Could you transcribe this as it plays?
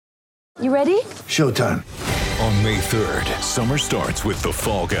You ready? Showtime. On May 3rd, summer starts with The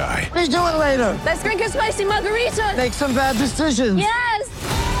Fall Guy. Let's do it later. Let's drink a spicy margarita. Make some bad decisions. Yes.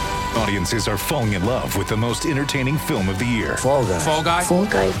 Audiences are falling in love with the most entertaining film of the year. Fall Guy. Fall Guy? Fall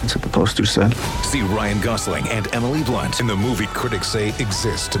Guy. That's what the poster said. See Ryan Gosling and Emily Blunt in the movie critics say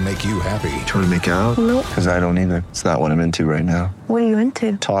exists to make you happy. Trying to make it out? Nope. Because I don't either. It's not what I'm into right now. What are you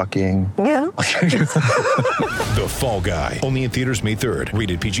into? Talking. Yeah. The Fall Guy. Only in theaters May 3rd.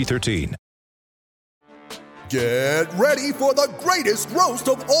 Rated PG-13. Get ready for the greatest roast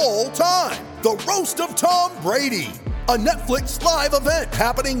of all time. The Roast of Tom Brady. A Netflix live event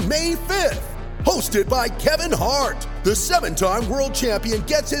happening May 5th. Hosted by Kevin Hart. The 7-time world champion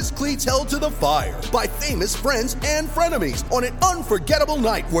gets his cleats held to the fire by famous friends and frenemies on an unforgettable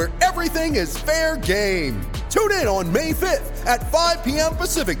night where everything is fair game. Tune in on May 5th at 5 p.m.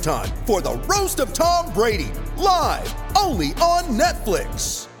 Pacific time for the Roast of Tom Brady. Live only on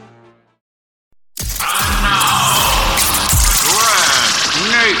Netflix. And now,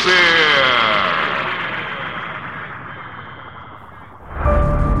 Grant Napier.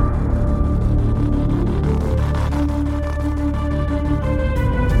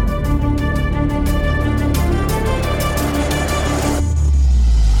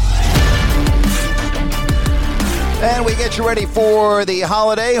 And we get you ready for the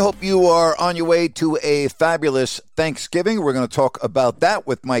holiday. Hope you are on your way to a fabulous Thanksgiving. We're going to talk about that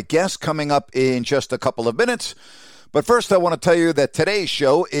with my guest coming up in just a couple of minutes. But first, I want to tell you that today's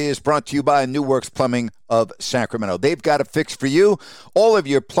show is brought to you by New Works Plumbing of Sacramento. They've got a fix for you. All of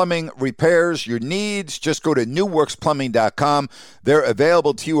your plumbing repairs, your needs, just go to newworksplumbing.com. They're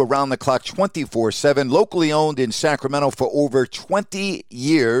available to you around the clock 24/7, locally owned in Sacramento for over 20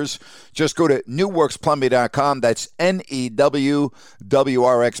 years. Just go to newworksplumbing.com. That's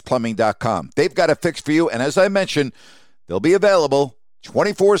NEWWRXplumbing.com. They've got a fix for you, and as I mentioned, they'll be available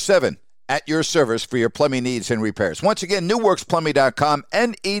 24/7. At your service for your plumbing needs and repairs. Once again, newworksplumbing.com,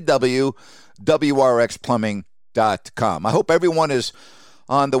 NEWWRXplumbing.com. I hope everyone is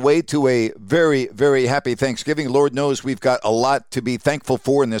on the way to a very, very happy Thanksgiving. Lord knows we've got a lot to be thankful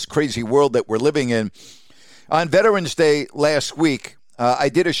for in this crazy world that we're living in. On Veterans Day last week, I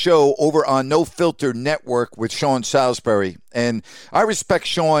did a show over on No Filter Network with Sean Salisbury, and I respect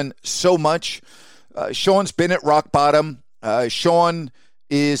Sean so much. Sean's been at rock bottom. Sean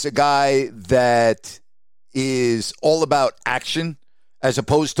is a guy that is all about action as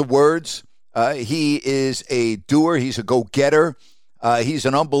opposed to words. He is a doer. He's a go-getter. He's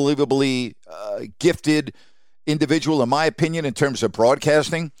an unbelievably gifted individual, in my opinion, in terms of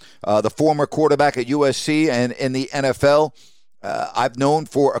broadcasting. The former quarterback at USC and in the NFL. I've known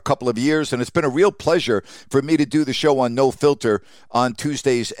for a couple of years, and it's been a real pleasure for me to do the show on No Filter on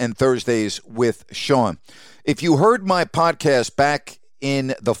Tuesdays and Thursdays with Sean. If you heard my podcast back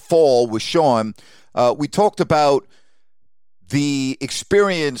in the fall with Sean, we talked about the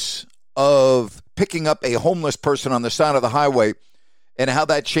experience of picking up a homeless person on the side of the highway and how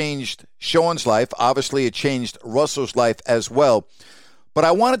that changed Sean's life. Obviously, it changed Russell's life as well. But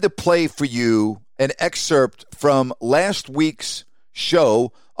I wanted to play for you an excerpt from last week's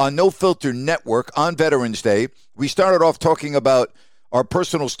show on No Filter Network on Veterans Day. We started off talking about our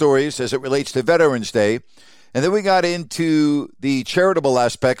personal stories as it relates to Veterans Day. And then we got into the charitable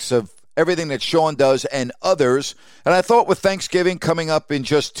aspects of everything that Sean does and others. And I thought with Thanksgiving coming up in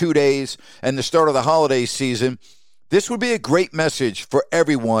just 2 days and the start of the holiday season, this would be a great message for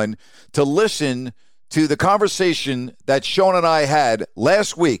everyone to listen to the conversation that Sean and I had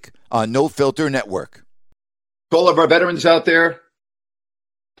last week on No Filter Network. To all of our veterans out there,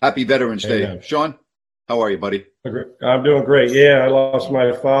 happy Veterans Day. Amen. Sean, how are you, buddy? I'm doing great. Yeah, I lost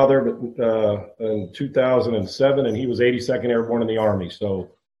my father in 2007, and he was 82nd Airborne in the Army.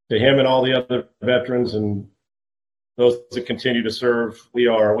 So to him and all the other veterans and those that continue to serve, we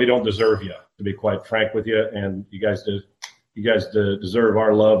don't deserve you, to be quite frank with you. And you guys deserve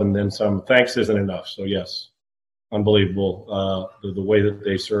our love and then some. Thanks isn't enough. So yes, unbelievable the way that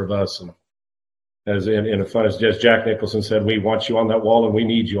they serve us. And as Jack Nicholson said, we want you on that wall and we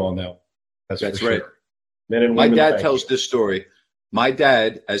need you on that wall. That's right. Sure. My dad tells this story. My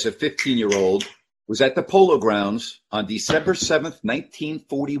dad, as a 15-year-old, was at the Polo Grounds on December 7th,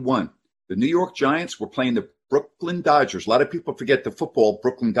 1941. The New York Giants were playing the Brooklyn Dodgers. A lot of people forget the football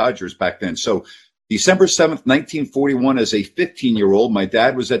Brooklyn Dodgers back then. So December 7th, 1941, as a 15-year-old, my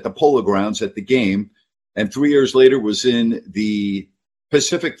dad was at the Polo Grounds at the game, and 3 years later was in the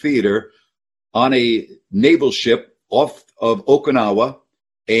Pacific Theater on a naval ship off of Okinawa,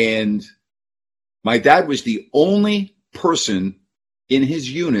 and my dad was the only person in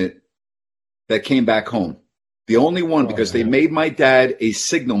his unit that came back home. The only one, because they made my dad a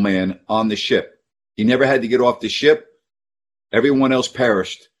signalman on the ship. He never had to get off the ship. Everyone else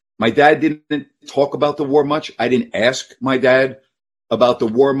perished. My dad didn't talk about the war much. I didn't ask my dad about the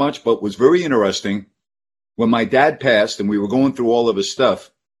war much, but was very interesting. When my dad passed and we were going through all of his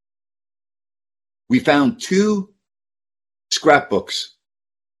stuff, we found 2 scrapbooks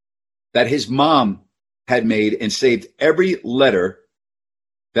that his mom had made and saved every letter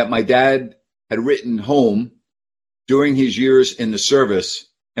that my dad had written home during his years in the service,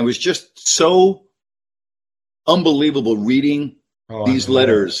 and was just so unbelievable reading these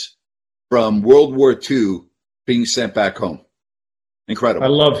letters from World War II being sent back home. Incredible. I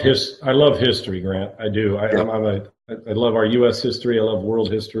love history, Grant. I do. I love our U.S. history. I love world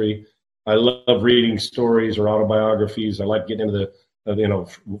history. I love reading stories or autobiographies. I like getting into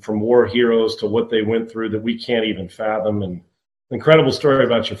from war heroes to what they went through that we can't even fathom. And incredible story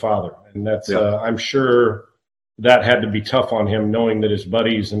about your father. And that's, I'm sure that had to be tough on him, knowing that his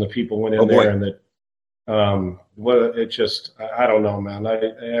buddies and the people went in there and that, I don't know, man.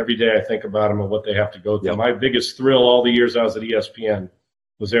 Every day I think about them and what they have to go through. My biggest thrill all the years I was at ESPN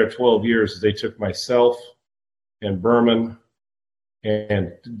was there 12 years. They took myself and Berman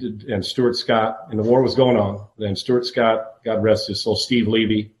and Stuart Scott, and the war was going on. Then Stuart Scott, God rest his soul, Steve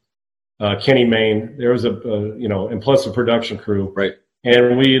Levy, Kenny Mayne. There was and plus the production crew. Right.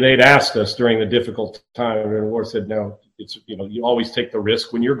 And they'd asked us during the difficult time, and the war said, no, it's, you always take the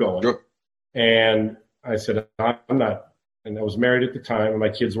risk when you're going. Sure. And I said, I'm not. And I was married at the time, and my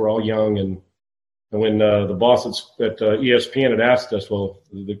kids were all young. And when the boss at ESPN had asked us,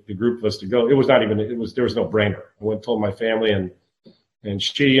 the group of us to go, there was no brainer. I went and told my family, and they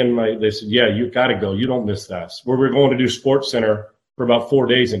said, yeah, you got to go. You don't miss that. We're going to do Sports Center for about 4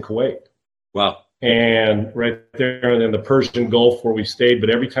 days in Kuwait. Wow. And right there in the Persian Gulf where we stayed. But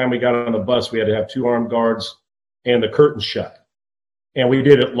every time we got on the bus, we had to have 2 armed guards and the curtain shut. And we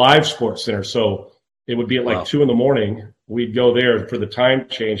did it live Sports Center. So it would be at 2 a.m. We'd go there for the time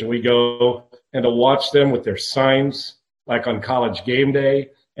change, and we go and to watch them with their signs, like on college game day,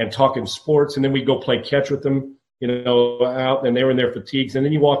 and talking sports. And then we'd go play catch with them, out, and they were in their fatigues. And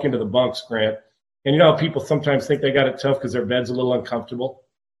then you walk into the bunks, Grant, and how people sometimes think they got it tough because their bed's a little uncomfortable.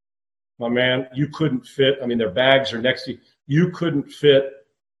 My man, you couldn't fit. I mean, their bags are next to you. You couldn't fit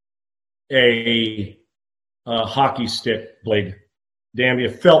a hockey stick blade. Damn,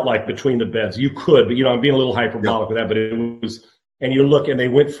 it felt like between the beds. You could, but I'm being a little hyperbolic with that. But it was, and you look, and they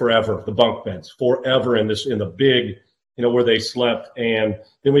went forever. The bunk beds forever in the big, where they slept. And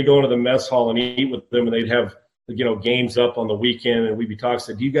then we go into the mess hall and eat with them, and they'd have games up on the weekend, and we'd be talking.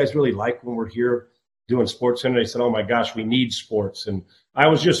 Said, do you guys really like when we're here doing Sports Center? They said, oh my gosh, we need sports. And I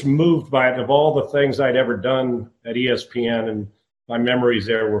was just moved by it. Of all the things I'd ever done at ESPN, and my memories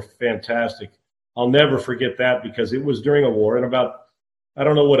there were fantastic. I'll never forget that because it was during a war. And about, I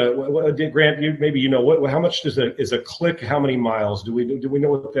don't know what Grant, how much is a click? How many miles? Do we know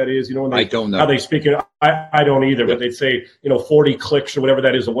what that is? I don't know how they speak it. I don't either, but they'd say, 40 clicks or whatever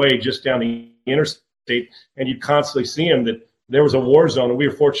that is away just down the interstate. And you'd constantly see them that there was a war zone, and we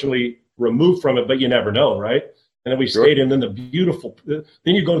were fortunately removed from it, but you never know, right? And then we stayed in. Then then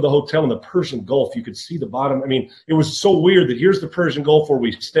you go to the hotel in the Persian Gulf. You could see the bottom. I mean, it was so weird that here's the Persian Gulf where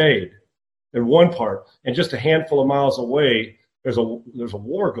we stayed in one part, and just a handful of miles away, there's a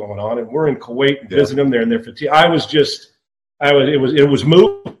war going on, and we're in Kuwait visiting them there in their fatigue. It was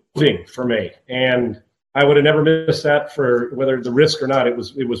moving for me, and I would have never missed that for whether the risk or not. It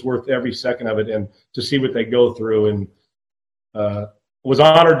was worth every second of it, and to see what they go through, and was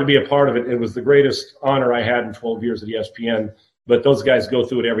honored to be a part of it. It was the greatest honor I had in 12 years at ESPN. But those guys go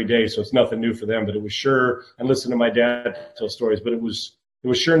through it every day, so it's nothing new for them. But it was sure, and listen to my dad tell stories, but it was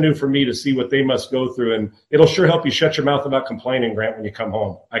sure new for me to see what they must go through, and it'll sure help you shut your mouth about complaining, Grant, when you come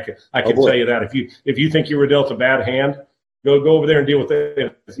home. I can tell you that. If you think you were dealt a bad hand, go over there and deal with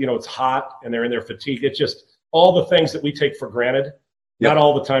it. It's hot and they're in their fatigue. It's just all the things that we take for granted. Not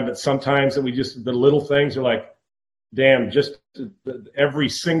all the time, but sometimes that the little things are like, damn, just every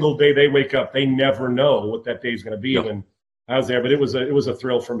single day they wake up, they never know what that day is going to be. And I was there, but it was a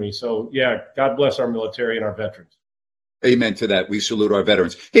thrill for me. So yeah, God bless our military and our veterans. Amen to that. We salute our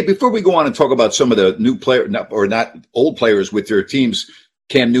veterans. Hey, before we go on and talk about some of the new players, or not old players with their teams,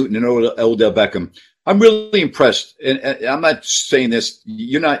 Cam Newton and Odell Beckham, I'm really impressed. And I'm not saying this,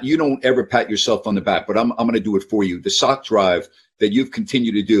 you don't ever pat yourself on the back, but I'm going to do it for you. The sock drive that you've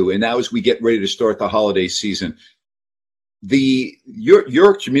continued to do. And now as we get ready to start the holiday season,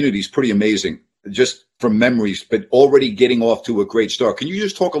 your community is pretty amazing, just from memories, but already getting off to a great start. Can you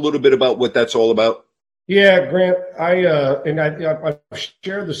just talk a little bit about what that's all about? Yeah, Grant, I've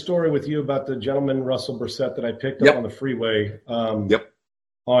shared the story with you about the gentleman, Russell Brissett, that I picked up on the freeway on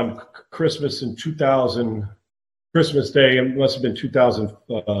Christmas in 2000, Christmas Day. It must have been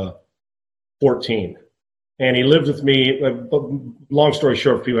 2014. And he lived with me. Long story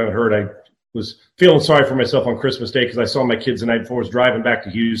short, if people haven't heard, I was feeling sorry for myself on Christmas Day because I saw my kids the night before. I was driving back to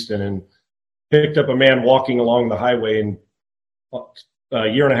Houston and picked up a man walking along the highway, and a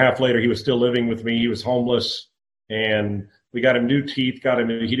year and a half later, he was still living with me. He was homeless, and we got him new teeth.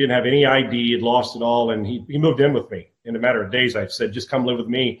 He didn't have any ID. He'd lost it all, and he moved in with me in a matter of days. I said, "Just come live with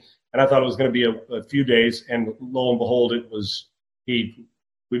me." And I thought it was going to be a few days, and lo and behold, we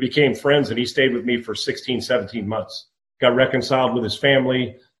became friends, and he stayed with me for 16, 17 months. Got reconciled with his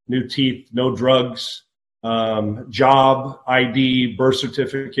family, new teeth, no drugs, job, ID, birth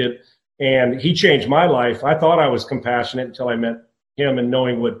certificate, and he changed my life. I thought I was compassionate until I met him, and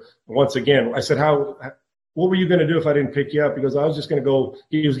knowing once again, I said, what were you going to do if I didn't pick you up? Because I was just going to go.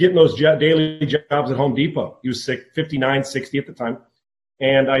 He was getting those daily jobs at Home Depot. He was 59, 60 at the time.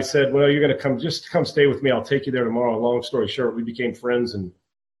 And I said, well, you're going to come stay with me. I'll take you there tomorrow. Long story short, we became friends.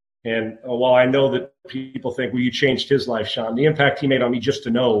 And while I know that people think, well, you changed his life, Sean, the impact he made on me just to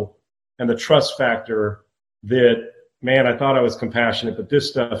know, and the trust factor that, man, I thought I was compassionate, but this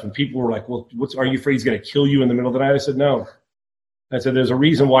stuff, and people were like, well, are you afraid he's going to kill you in the middle of the night? I said, no. I said, there's a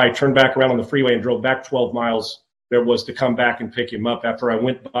reason why I turned back around on the freeway and drove back 12 miles. There was to come back and pick him up after I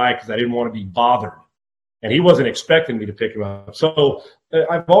went by because I didn't want to be bothered. And he wasn't expecting me to pick him up. So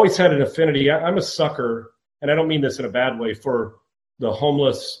I've always had an affinity. I'm a sucker, and I don't mean this in a bad way, for the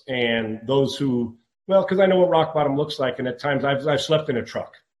homeless and those who, well, because I know what rock bottom looks like. And at times I've slept in a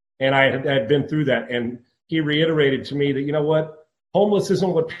truck, and I had been through that. And he reiterated to me that, you know what? Homeless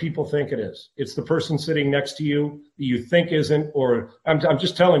isn't what people think it is. It's the person sitting next to you that you think isn't. Or I'm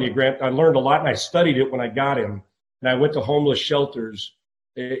just telling you, Grant, I learned a lot, and I studied it when I got him. And I went to homeless shelters.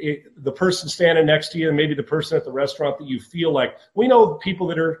 The person standing next to you, and maybe the person at the restaurant that you feel like, we know people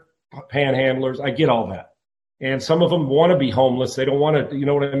that are panhandlers. I get all that. And some of them want to be homeless. They don't want to, you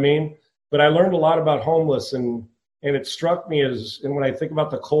know what I mean? But I learned a lot about homeless, and it struck me and when I think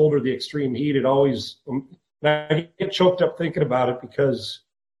about the cold or the extreme heat, it always, I get choked up thinking about it because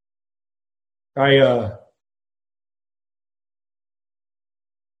I know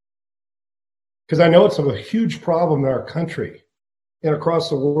it's a huge problem in our country and across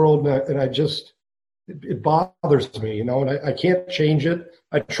the world, and it bothers me, and I can't change it.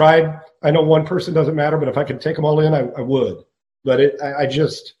 I tried. I know one person doesn't matter, but if I could take them all in, I would. But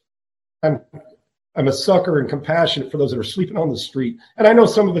I'm a sucker and compassionate for those that are sleeping on the street. And I know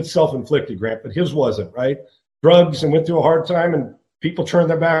some of it's self-inflicted, Grant, but his wasn't, right? Drugs, and went through a hard time, and people turned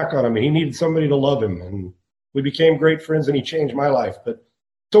their back on him, and he needed somebody to love him. And we became great friends, and he changed my life. But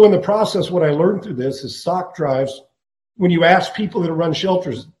so in the process, what I learned through this is sock drives. When you ask people that run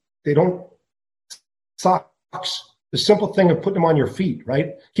shelters, they don't socks. The simple thing of putting them on your feet,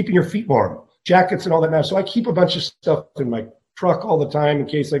 right? Keeping your feet warm, jackets and all that now. So I keep a bunch of stuff in my truck all the time in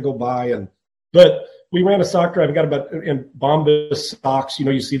case I go by. But we ran a sock drive and got about in Bombas socks.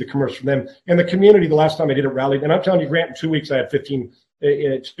 You see the commercial from them. And the community, the last time I did it, rallied. And I'm telling you, Grant, in 2 weeks, I had 2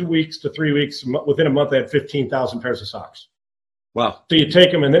 weeks to 3 weeks. Within a month, I had 15,000 pairs of socks. Wow. So you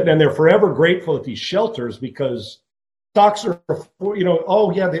take them, and they're forever grateful at these shelters because socks are,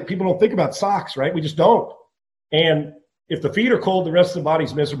 people don't think about socks, right? We just don't. And if the feet are cold, the rest of the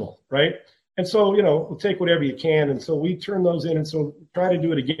body's miserable, right? And so, we'll take whatever you can. And so we turn those in, and so try to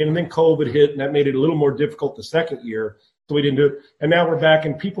do it again. And then COVID hit, and that made it a little more difficult the second year. So we didn't do it. And now we're back,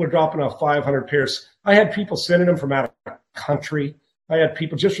 and people are dropping off 500 pairs. I had people sending them from out of the country. I had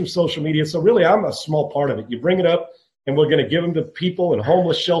people just from social media. So really, I'm a small part of it. You bring it up, and we're going to give them to people in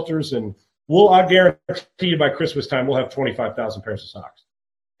homeless shelters. And I guarantee you by Christmas time, we'll have 25,000 pairs of socks.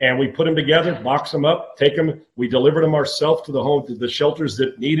 And we put them together, box them up, take them. We delivered them ourselves to the shelters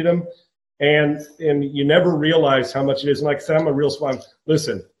that needed them. And you never realize how much it is. And like I said, I'm a real swine.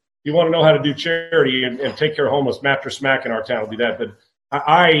 Listen, you want to know how to do charity and take care of homeless, Mattress Mac in our town will do that. But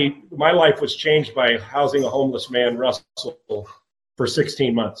my life was changed by housing a homeless man, Russell, for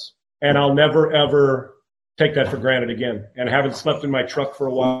 16 months. And I'll never, ever take that for granted again. And having slept in my truck for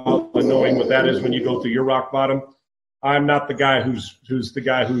a while and knowing what that is when you go through your rock bottom, I'm not the guy who's the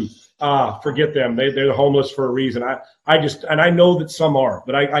guy who, forget them. They're homeless for a reason. I know that some are,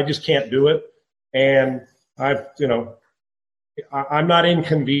 but I just can't do it. And I'm not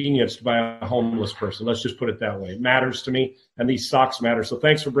inconvenienced by a homeless person. Let's just put it that way. It matters to me, and these socks matter. So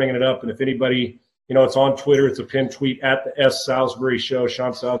thanks for bringing it up. And if anybody, it's on Twitter. It's a pinned tweet at the S. Salisbury Show,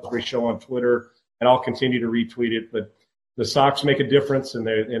 Sean Salisbury Show on Twitter, and I'll continue to retweet it. But the socks make a difference, and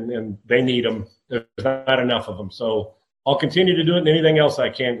they need them. There's not enough of them. So I'll continue to do it and anything else I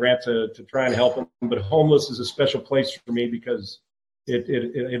can, Grant, to try and help them. But homeless is a special place for me because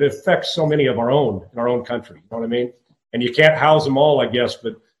it affects so many of our own in our own country. You know what I mean? And you can't house them all, I guess,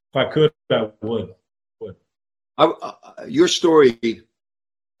 but if I could, I would. Your story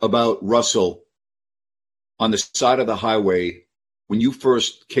about Russell on the side of the highway when you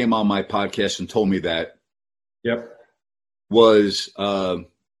first came on my podcast and told me that, yep, was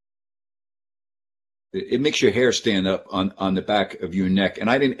it makes your hair stand up on the back of your neck. And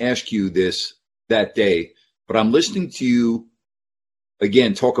I didn't ask you this that day, but I'm listening to you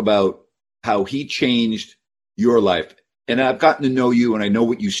again talk about how he changed your life. And I've gotten to know you, and I know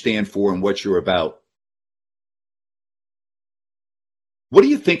what you stand for and what you're about. What do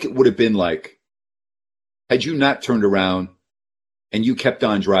you think it would have been like had you not turned around and you kept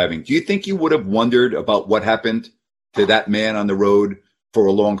on driving? Do you think you would have wondered about what happened to that man on the road for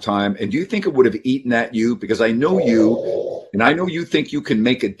a long time? And do you think it would have eaten at you? Because I know you, and I know you think you can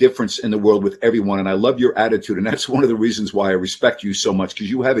make a difference in the world with everyone. And I love your attitude. And that's one of the reasons why I respect you so much, because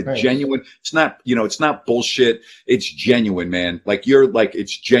you have a genuine, it's not, it's not bullshit. It's genuine, man. Like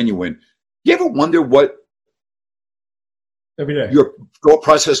it's genuine. You ever wonder what every day your thought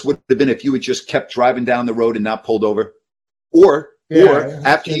process would have been if you had just kept driving down the road and not pulled over? Or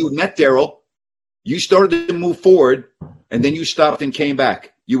after you met Daryl, you started to move forward, and then you stopped and came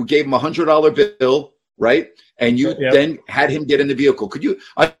back. You gave him $100 bill, right? And you then had him get in the vehicle.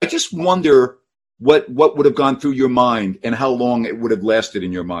 I just wonder what would have gone through your mind and how long it would have lasted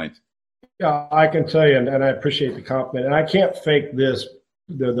in your mind. Yeah, I can tell you, and I appreciate the compliment. And I can't fake this,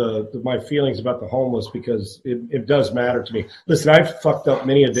 my feelings about the homeless, because it does matter to me. Listen, I've fucked up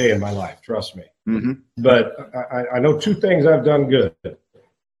many a day in my life, trust me. Mm-hmm. But I know two things I've done good.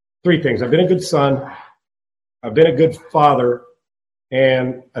 Three things. I've been a good son. I've been a good father.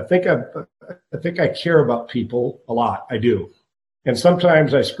 And I think I care about people a lot. I do. And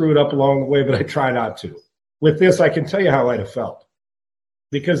sometimes I screw it up along the way, but I try not to. With this, I can tell you how I'd have felt.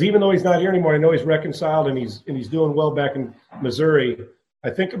 Because even though he's not here anymore, I know he's reconciled and he's doing well back in Missouri.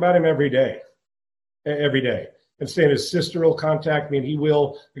 I think about him every day. And saying his sister will contact me, and he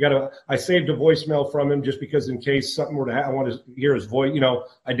will. I saved a voicemail from him just because in case something were to happen, I want to hear his voice.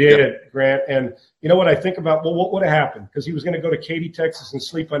 I did, Grant. And you know what I think about? Well, what would have happened? Because he was going to go to Katy, Texas, and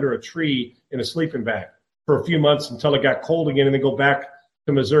sleep under a tree in a sleeping bag for a few months until it got cold again, and then go back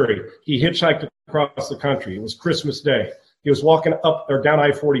to Missouri. He hitchhiked across the country. It was Christmas Day. He was walking up or down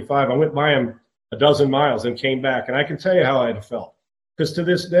I-45. I went by him a dozen miles and came back, and I can tell you how I'd have felt. Because to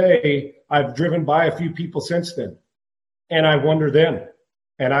this day, I've driven by a few people since then, and I wonder then.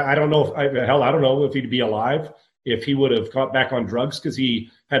 And I don't know I don't know if he'd be alive, if he would have got back on drugs, because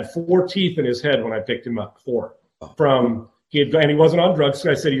he had 4 teeth in his head when I picked him up. 4 and he wasn't on drugs. So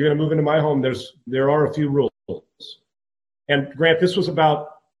I said, "You're going to move into my home. There are a few rules." And Grant, this was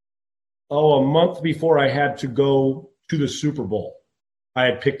about a month before I had to go to the Super Bowl. I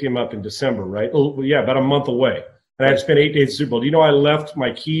had picked him up in December, right? Oh, yeah, about a month away. And I had spent 8 days at the Super Bowl. Do you know I left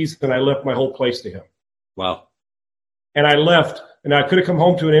my keys and I left my whole place to him? Wow. And I left, and I could have come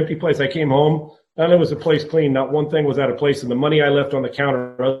home to an empty place. I came home. Not only was the place clean, not one thing was out of place. And the money I left on the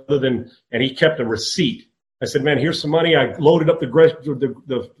counter, and he kept a receipt. I said, "Man, here's some money." I loaded up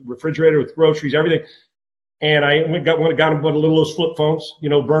the refrigerator with groceries, everything. And I got him one of those flip phones,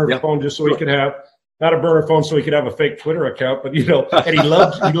 burner phone, just so he could have. Not a burner phone so he could have a fake Twitter account, but and he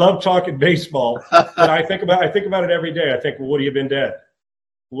loved talking baseball. And I think about it every day. I think, well, would he have been dead?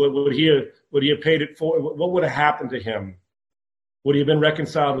 Would he have paid it for? What would have happened to him? Would he have been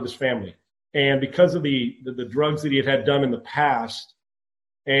reconciled with his family? And because of the drugs that he had done in the past,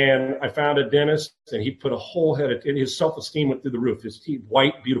 and I found a dentist, and he put a whole head of his self-esteem went through the roof. His teeth,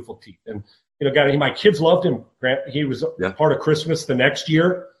 white, beautiful teeth, and my kids loved him. Grant, he was part of Christmas the next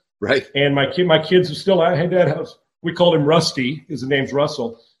year. Right. And my kids are still out. Hey, Dad, we called him Rusty. His name's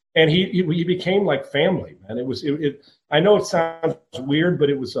Russell. And he became like family, man. I know it sounds weird,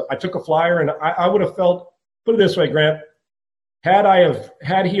 but it was, I took a flyer, and I would have felt, put it this way, Grant, had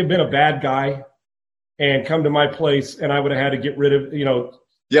he have been a bad guy and come to my place, and I would have had to get rid of,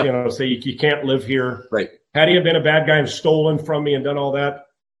 say you can't live here. Right. Had he have been a bad guy and stolen from me and done all that,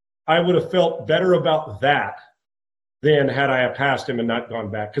 I would have felt better about that than had I passed him and not gone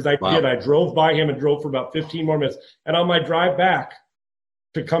back. Because I did. I drove by him and drove for about 15 more minutes. And on my drive back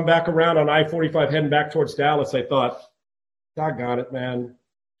to come back around on I-45 heading back towards Dallas, I thought, doggone it, man.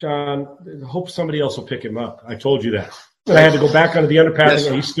 John, I hope somebody else will pick him up. I told you that. And I had to go back onto the underpass,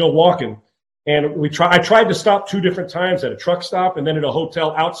 and he's still walking. And I tried to stop 2 different times, at a truck stop and then at a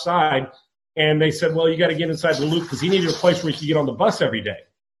hotel outside. And they said, well, you got to get inside the loop because he needed a place where he could get on the bus every day.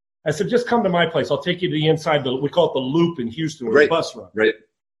 I said, just come to my place. I'll take you to the inside. We call it the loop in Houston where the bus runs. Right.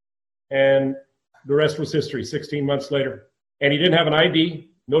 And the rest was history 16 months later. And he didn't have an ID,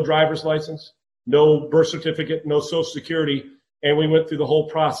 no driver's license, no birth certificate, no Social Security. And we went through the whole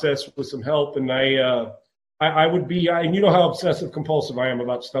process with some help. And I would be, and you know how obsessive compulsive I am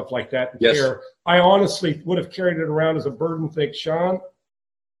about stuff like that. And yes. Care. I honestly would have carried it around as a burden. Think, Sean,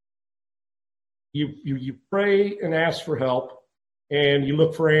 you pray and ask for help and you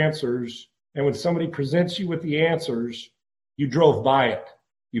look for answers. And when somebody presents you with the answers, you drove by it.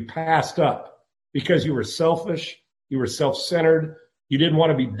 You passed up because you were selfish. You were self-centered. You didn't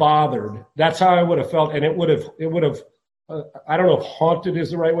want to be bothered. That's how I would have felt. And it would have, I don't know if haunted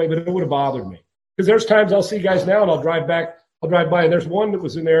is the right way, but it would have bothered me. Because there's times I'll see guys now and I'll drive by and there's one that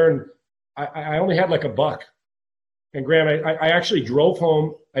was in there and I only had like $1. And Grant, I actually drove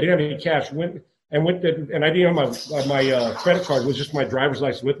home. I didn't have any cash. And I didn't have my credit card. It was just my driver's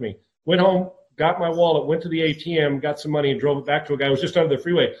license with me. Went home, got my wallet, went to the ATM, got some money and drove it back to a guy who was just under the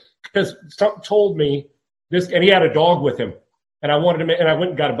freeway. Because something told me this, and he had a dog with him. And I went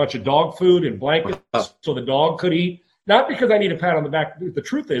and got a bunch of dog food and blankets so the dog could eat. Not because I need a pat on the back. The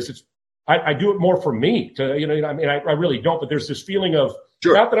truth is, I do it more for me. I really don't. But there's this feeling of,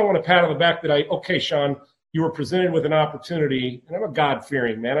 sure, not that I want a pat on the back, that okay, Sean, you were presented with an opportunity. And I'm a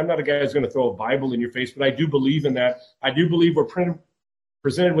God-fearing man. I'm not a guy who's going to throw a Bible in your face, but I do believe in that. I do believe we're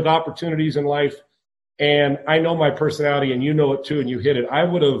presented with opportunities in life. And I know my personality, and you know it too, and you hit it. I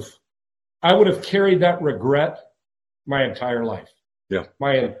would have carried that regret my entire life. Yeah.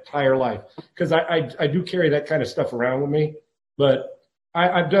 My entire life. Because I do carry that kind of stuff around with me. But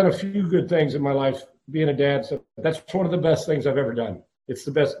I've done a few good things in my life, being a dad. So that's one of the best things I've ever done. It's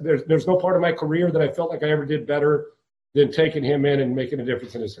the best. There's no part of my career that I felt like I ever did better than taking him in and making a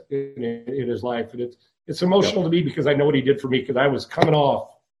difference in his life. And it's emotional to me because I know what he did for me, because I was coming off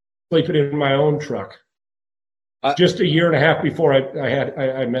sleeping in my own truck just a year and a half before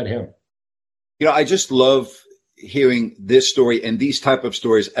I met him. I just love hearing this story and these type of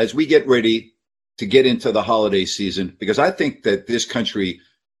stories as we get ready to get into the holiday season, because I think that this country,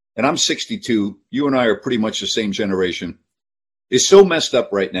 and I'm 62, you and I are pretty much the same generation, is so messed up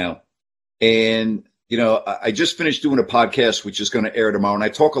right now. And, I just finished doing a podcast, which is going to air tomorrow. And I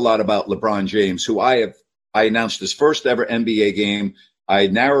talk a lot about LeBron James, who I announced his first ever NBA game. I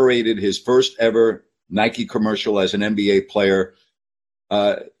narrated his first ever Nike commercial as an NBA player,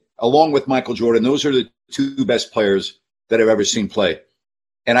 along with Michael Jordan. Those are the two best players that I've ever seen play.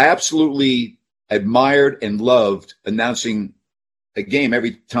 And I absolutely admired and loved announcing a game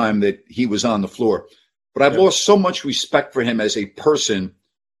every time that he was on the floor. But I've lost so much respect for him as a person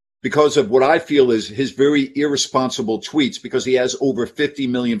because of what I feel is his very irresponsible tweets, because he has over 50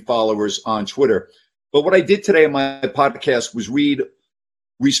 million followers on Twitter. But what I did today on my podcast was read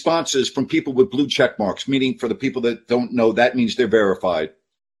responses from people with blue check marks, meaning, for the people that don't know, that means they're verified.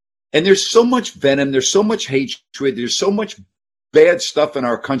 And there's so much venom, there's so much hatred, there's so much bad stuff in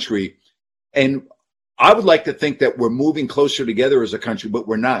our country. And I would like to think that we're moving closer together as a country, but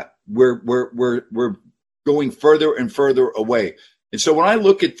we're not. We're going further and further away. And so when I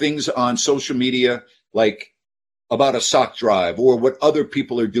look at things on social media, like about a sock drive or what other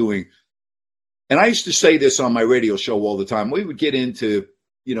people are doing, and I used to say this on my radio show all the time, we would get into,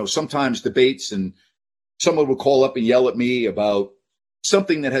 sometimes debates, and someone would call up and yell at me about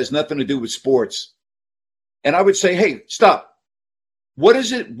something that has nothing to do with sports. And I would say, hey, stop. What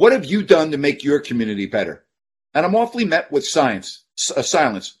is it? What have you done to make your community better? And I'm awfully met with silence.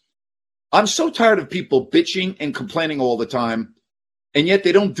 I'm so tired of people bitching and complaining all the time, and yet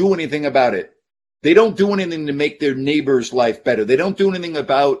they don't do anything about it. They don't do anything to make their neighbor's life better. They don't do anything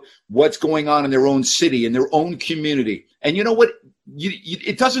about what's going on in their own city, in their own community. And you know what?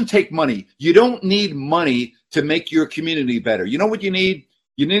 It doesn't take money. You don't need money to make your community better. You know what you need?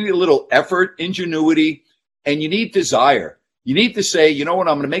 You need a little effort, ingenuity, and you need desire. You need to say, you know what?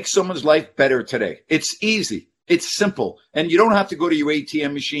 I'm going to make someone's life better today. It's easy. It's simple. And you don't have to go to your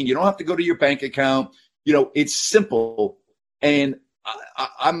ATM machine. You don't have to go to your bank account. It's simple. And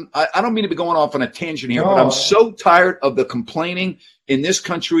I don't mean to be going off on a tangent here, but I'm so tired of the complaining in this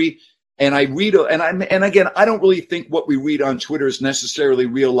country. And I read, and again, I don't really think what we read on Twitter is necessarily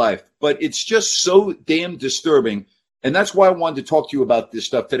real life, but it's just so damn disturbing. And that's why I wanted to talk to you about this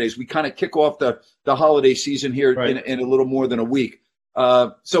stuff today, as we kind of kick off the holiday season here in a little more than a week.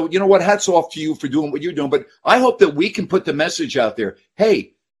 So you know what? Hats off to you for doing what you're doing. But I hope that we can put the message out there.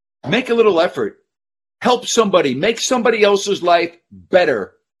 Hey, make a little effort. Help somebody. Make somebody else's life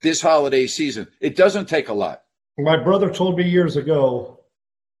better this holiday season. It doesn't take a lot. My brother told me years ago,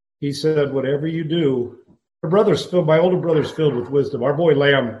 He said, whatever you do, my older brother's filled with wisdom. Our boy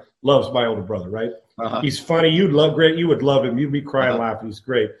Lamb loves my older brother, right? Uh-huh. He's funny. You would love him. You'd be crying, laughing. He's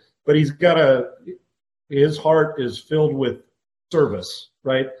great. But his heart is filled with service,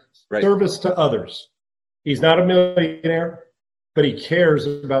 right? Service to others. He's not a millionaire, but he cares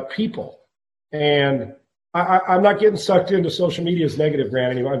about people. And I'm not getting sucked into social media's negative,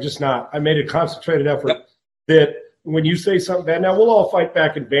 Grant, anymore. I'm just not. I made a concentrated effort that when you say something bad, now we'll all fight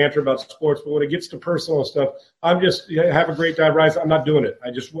back and banter about sports, but when it gets to personal stuff, I'm just have a great time, Rise. I'm not doing it. I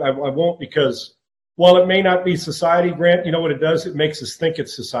won't, because while it may not be society, Grant, you know what it does? It makes us think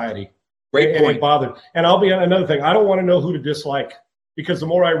it's society. Great point. And bothered. And I'll be on another thing. I don't want to know who to dislike, because the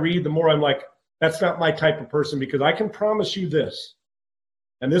more I read, the more I'm like, that's not my type of person, because I can promise you this,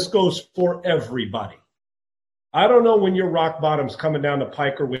 and this goes for everybody. I don't know when your rock bottom's coming down the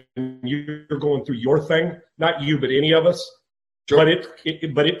pike or when you're going through your thing, not you, but any of us. Sure.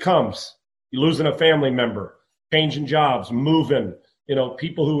 But it comes. You're losing a family member, changing jobs, moving,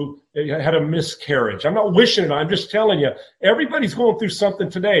 people who had a miscarriage. I'm not wishing it. I'm just telling you, everybody's going through something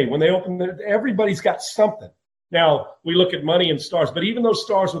today. When they everybody's got something. Now, we look at money and stars, but even those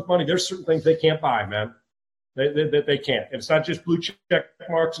stars with money, there's certain things they can't buy, man. They can't. It's not just blue check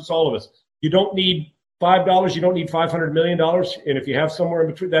marks. It's all of us. You don't need $5. You don't need $500 million. And if you have somewhere in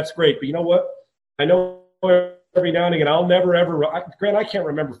between, that's great. But you know what? I know every now and again, I'll never, ever, Grant, I can't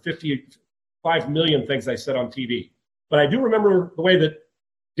remember 55 million things I said on TV. But I do remember the way that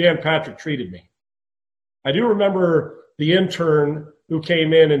Dan Patrick treated me. I do remember the intern who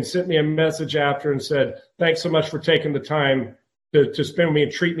came in and sent me a message after and said, thanks so much for taking the time to spend with me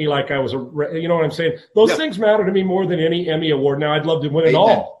and treat me like I was you know what I'm saying? Those things matter to me more than any Emmy award. Now, I'd love to win it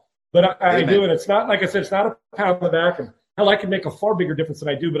all. But I do, and it's not, like I said, it's not a pat on the back. And hell, I can make a far bigger difference than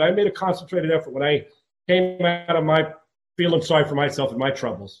I do, but I made a concentrated effort when I came out of my feeling sorry for myself and my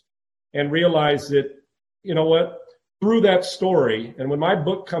troubles and realized that, you know what, through that story, and when my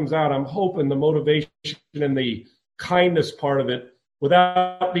book comes out, I'm hoping the motivation and the kindness part of it,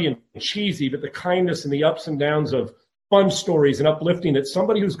 without being cheesy, but the kindness and the ups and downs of fun stories and uplifting, that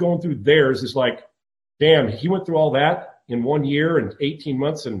somebody who's going through theirs is like, damn, he went through all that in 1 year and 18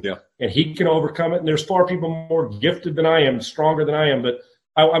 months and he can overcome it. And there's far people more gifted than I am, stronger than I am, but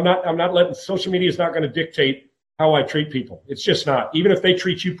I'm not letting, social media is not going to dictate how I treat people. It's just not. Even if they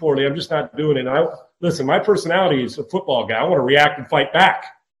treat you poorly, I'm just not doing it. Listen, my personality is a football guy. I want to react and fight back.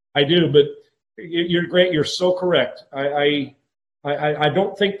 I do, but you're great. You're so correct. I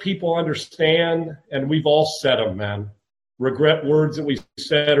don't think people understand, and we've all said them, man. Regret words that we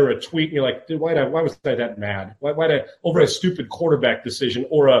said, or a tweet, and you're like, dude, why was I that mad? Why did I, over a stupid quarterback decision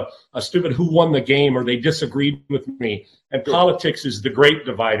or a stupid who won the game, or they disagreed with me? And politics is the great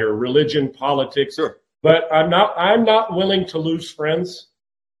divider, religion, politics. Sure. But I'm not willing to lose friends.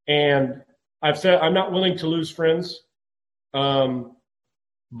 And I've said I'm not willing to lose friends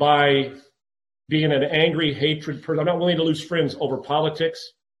by being an angry, hatred person. I'm not willing to lose friends over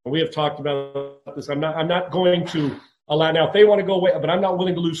politics. And we have talked about this. I'm not going to allow, now if they want to go away, but I'm not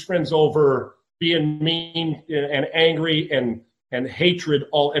willing to lose friends over being mean and angry and hatred,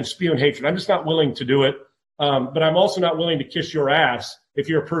 and spewing hatred. I'm just not willing to do it. But I'm also not willing to kiss your ass if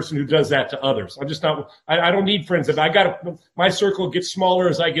you're a person who does that to others. I'm just not, I don't need friends. My circle gets smaller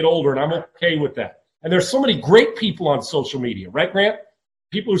as I get older, and I'm okay with that. And there's so many great people on social media, right, Grant?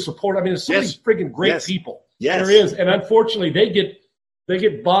 People who support, there's so many friggin' great people. Yes. There is. And unfortunately, they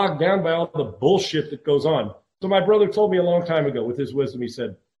get bogged down by all the bullshit that goes on. So my brother told me a long time ago with his wisdom, he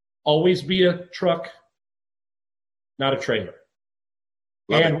said, always be a truck, not a trailer.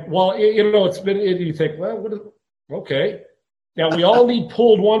 While, it's been, you think, well, okay. Now, we all need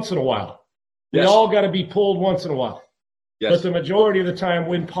pulled once in a while. We all got to be pulled once in a while. Yes. But the majority of the time,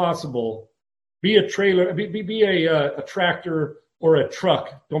 when possible, be a trailer, be a tractor or a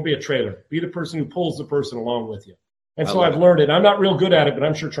truck. Don't be a trailer. Be the person who pulls the person along with you. And so I've learned it. I'm not real good at it, but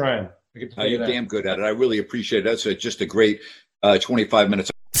I'm sure trying. You're damn good at it. I really appreciate it. That's just a great 25 minutes.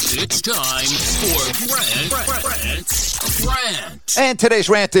 It's time for Rant. And today's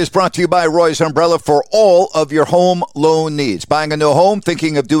rant is brought to you by Roy's Umbrella for all of your home loan needs. Buying a new home,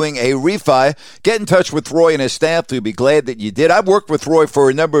 thinking of doing a refi, get in touch with Roy and his staff. We'll be glad that you did. I've worked with Roy for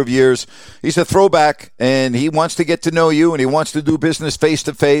a number of years. He's a throwback, and he wants to get to know you, and he wants to do business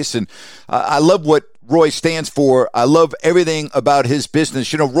face-to-face. And I love what Roy stands for. I love everything about his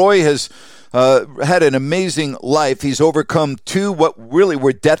business. Roy has had an amazing life. He's overcome 2 what really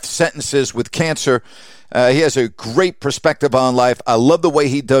were death sentences with cancer. He has a great perspective on life. I love the way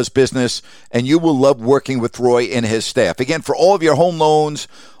he does business, and you will love working with Roy and his staff. Again, for all of your home loans,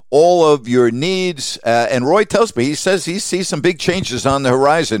 all of your needs. And Roy tells me, he says he sees some big changes on the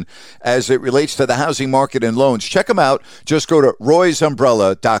horizon as it relates to the housing market and loans. Check him out. Just go to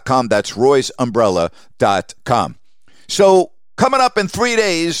roysumbrella.com. That's roysumbrella.com. So coming up in 3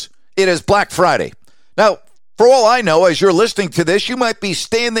 days, it is Black Friday. Now, for all I know, as you're listening to this, you might be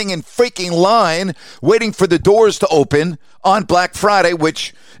standing in freaking line waiting for the doors to open on Black Friday,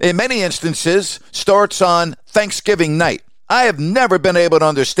 which in many instances starts on Thanksgiving night. I have never been able to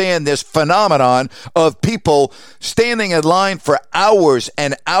understand this phenomenon of people standing in line for hours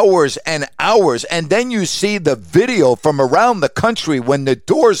and hours and hours. And then you see the video from around the country when the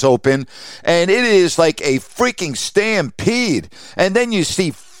doors open, and it is like a freaking stampede. And then you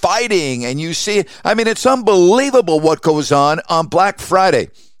see fighting, and you see, I mean, it's unbelievable what goes on Black Friday.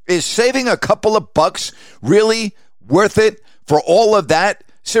 Is saving a couple of bucks really worth it for all of that?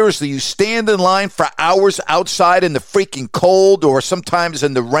 Seriously, you stand in line for hours outside in the freaking cold or sometimes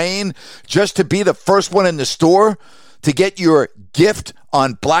in the rain just to be the first one in the store to get your gift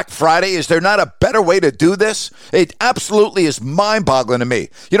on Black Friday? Is there not a better way to do this? It absolutely is mind-boggling to me.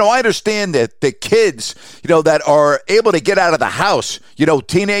 You know, I understand that the kids, you know, that are able to get out of the house, you know,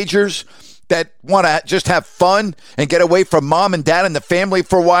 teenagers that want to just have fun and get away from mom and dad and the family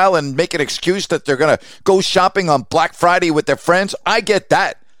for a while and make an excuse that they're going to go shopping on Black Friday with their friends. I get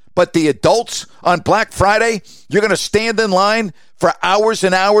that. But the adults on Black Friday, you're going to stand in line for hours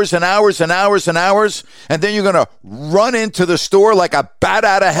and hours and hours and hours and hours, and then you're going to run into the store like a bat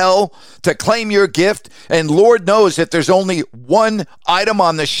out of hell to claim your gift. And Lord knows if there's only one item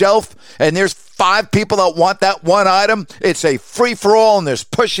on the shelf and there's 5 people that want that one item, it's a free-for-all, and there's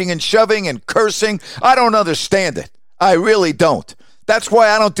pushing and shoving and cursing. I don't understand it. I really don't. That's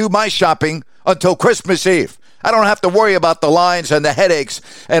why I don't do my shopping until Christmas Eve. I don't have to worry about the lines and the headaches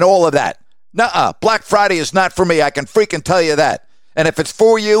and all of that. Nuh-uh. Black Friday is not for me. I can freaking tell you that. And if it's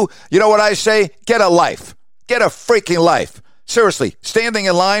for you, you know what I say? Get a life. Get a freaking life. Seriously, standing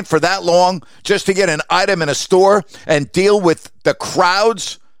in line for that long just to get an item in a store and deal with the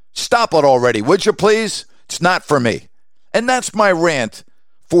crowds? Stop it already, would you please? It's not for me. And that's my rant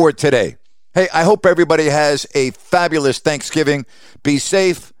for today. Hey, I hope everybody has a fabulous Thanksgiving. Be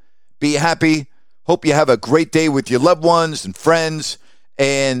safe. Be happy. Hope you have a great day with your loved ones and friends.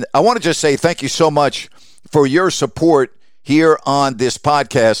 And I want to just say thank you so much for your support here on this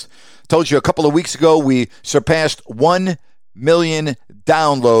podcast. I told you a couple of weeks ago we surpassed 1 million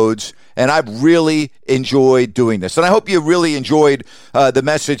downloads, and I've really enjoyed doing this. And I hope you really enjoyed the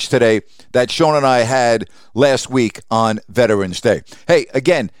message today that Sean and I had last week on Veterans Day. Hey,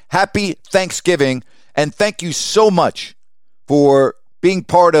 again, happy Thanksgiving, and thank you so much for being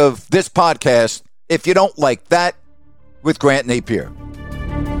part of this podcast. If you don't like that, with Grant Napier.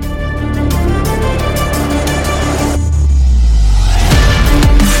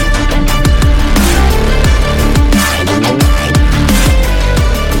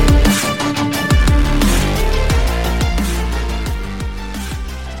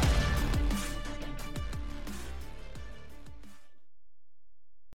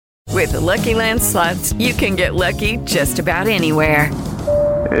 With the Lucky Land Slots, you can get lucky just about anywhere.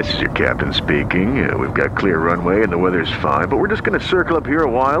 This is your captain speaking. We've got clear runway and the weather's fine, but we're just going to circle up here a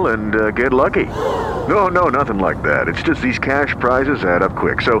while and get lucky. No, nothing like that. It's just these cash prizes add up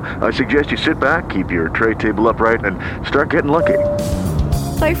quick. So I suggest you sit back, keep your tray table upright, and start getting lucky.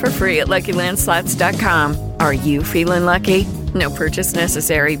 Play for free at LuckyLandSlots.com. Are you feeling lucky? No purchase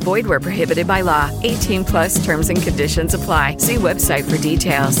necessary. Void where prohibited by law. 18+ terms and conditions apply. See website for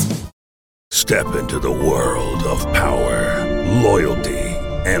details. Step into the world of power, loyalty,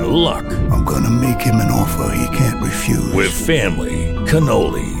 and luck. I'm gonna make him an offer he can't refuse. With family,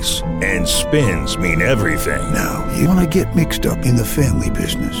 cannolis, and spins mean everything. Now, you wanna get mixed up in the family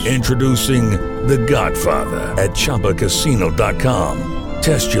business. Introducing The Godfather at ChumbaCasino.com.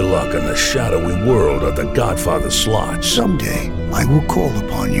 Test your luck in the shadowy world of The Godfather slot. Someday, I will call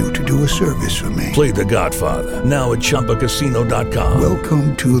upon you to do a service for me. Play The Godfather, now at ChumbaCasino.com.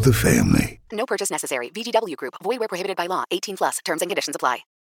 Welcome to the family. No purchase necessary. VGW Group. Void where prohibited by law. 18+. Terms and conditions apply.